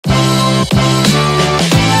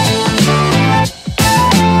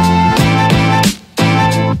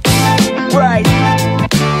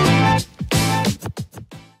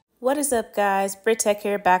is up, guys? Britt Tech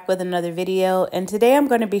here, back with another video, and today I'm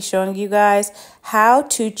going to be showing you guys how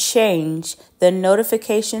to change the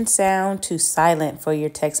notification sound to silent for your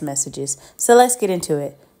text messages. So let's get into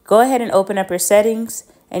it. Go ahead and open up your settings,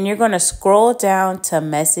 and you're going to scroll down to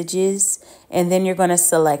messages, and then you're going to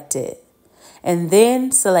select it, and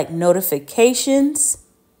then select notifications.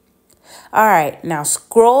 All right, now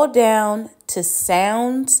scroll down to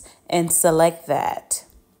sounds and select that.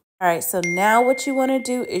 All right, so now what you want to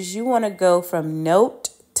do is you want to go from note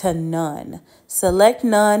to none. Select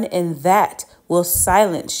none, and that will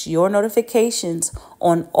silence your notifications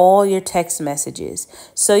on all your text messages.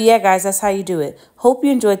 So yeah, guys, that's how you do it. Hope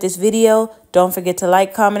you enjoyed this video. Don't forget to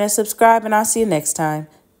like, comment, and subscribe, and I'll see you next time.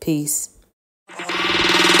 Peace.